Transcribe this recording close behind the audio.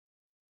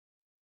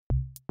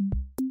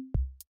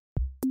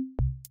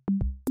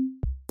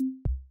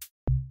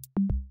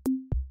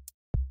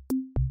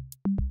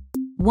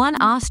One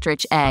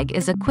ostrich egg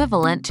is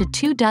equivalent to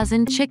 2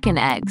 dozen chicken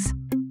eggs.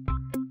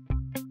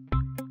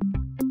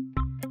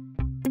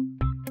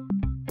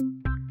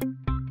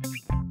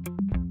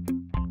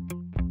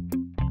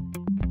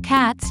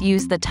 Cats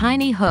use the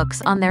tiny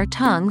hooks on their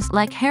tongues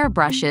like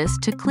hairbrushes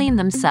to clean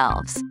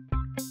themselves.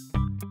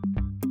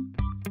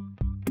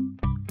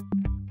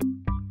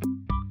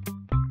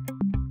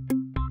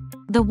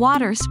 The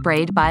water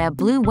sprayed by a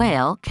blue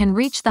whale can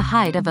reach the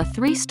height of a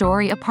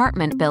 3-story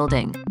apartment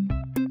building.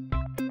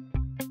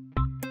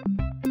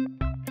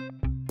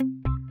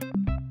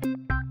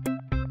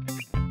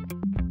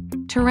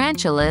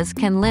 Tarantulas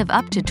can live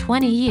up to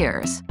 20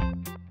 years.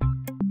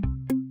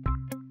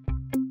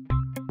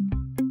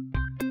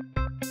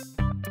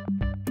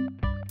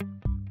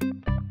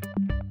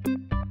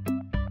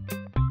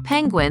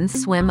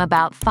 Penguins swim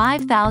about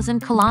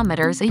 5,000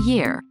 kilometers a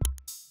year.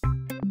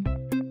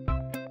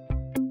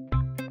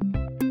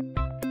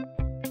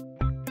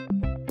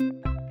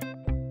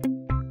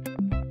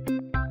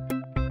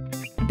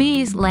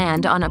 Bees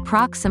land on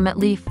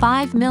approximately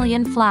 5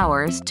 million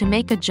flowers to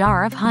make a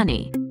jar of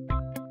honey.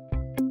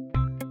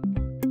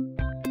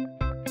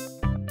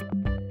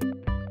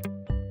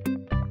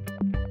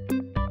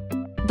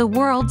 The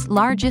world's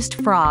largest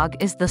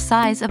frog is the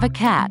size of a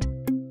cat.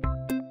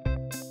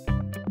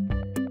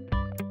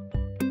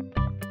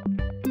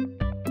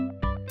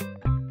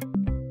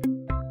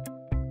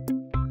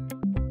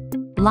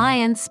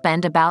 Lions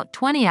spend about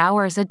 20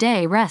 hours a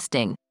day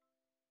resting.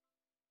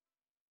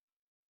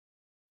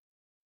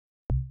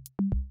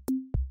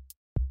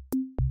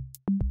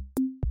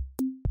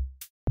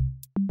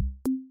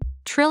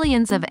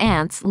 Trillions of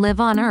ants live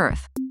on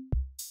Earth.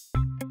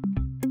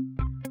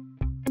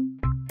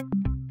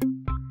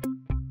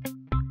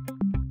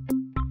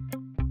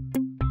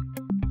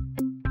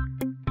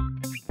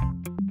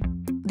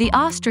 The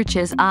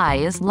ostrich's eye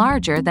is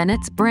larger than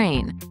its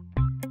brain.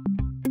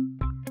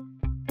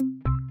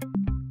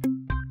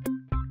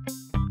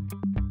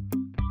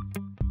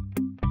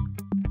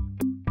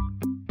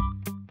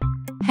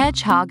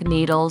 Hedgehog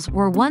needles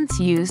were once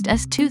used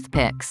as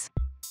toothpicks.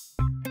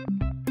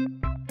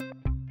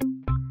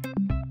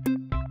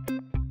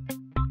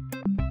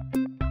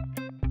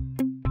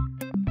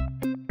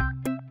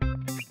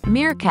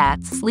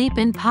 Meerkats sleep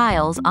in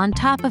piles on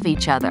top of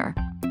each other.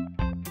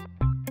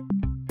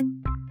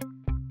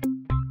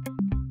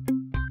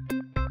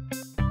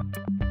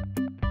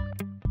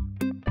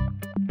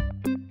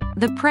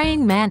 The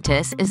praying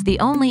mantis is the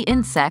only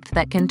insect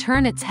that can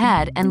turn its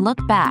head and look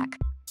back.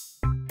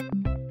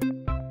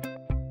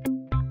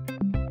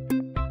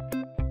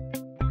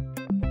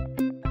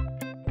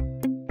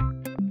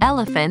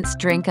 Elephants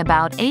drink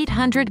about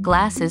 800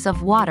 glasses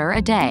of water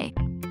a day.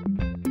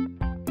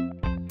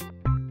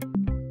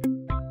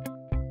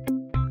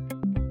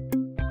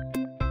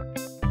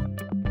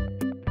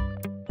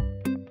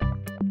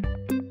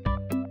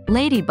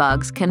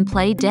 Ladybugs can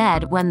play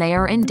dead when they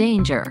are in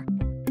danger.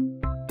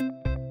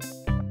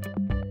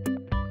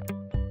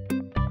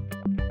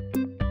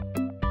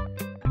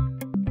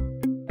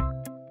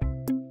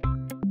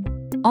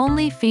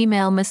 Only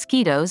female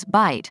mosquitoes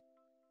bite.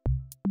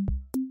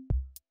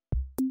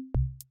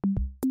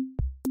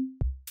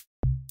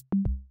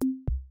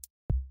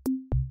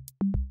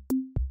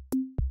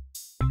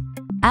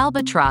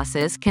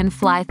 Albatrosses can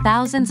fly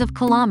thousands of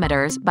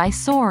kilometers by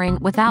soaring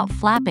without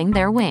flapping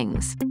their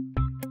wings.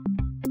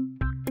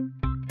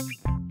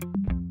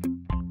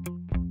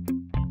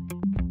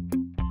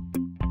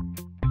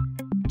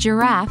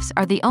 Giraffes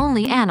are the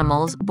only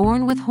animals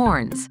born with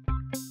horns.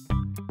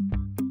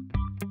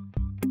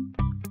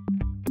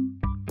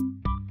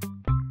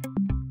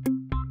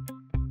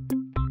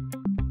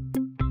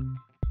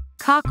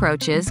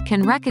 Cockroaches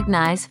can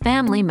recognize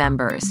family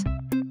members.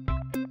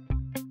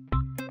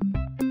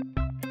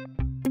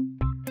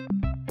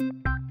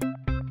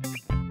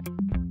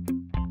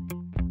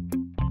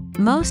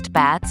 Most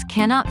bats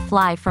cannot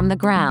fly from the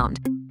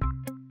ground.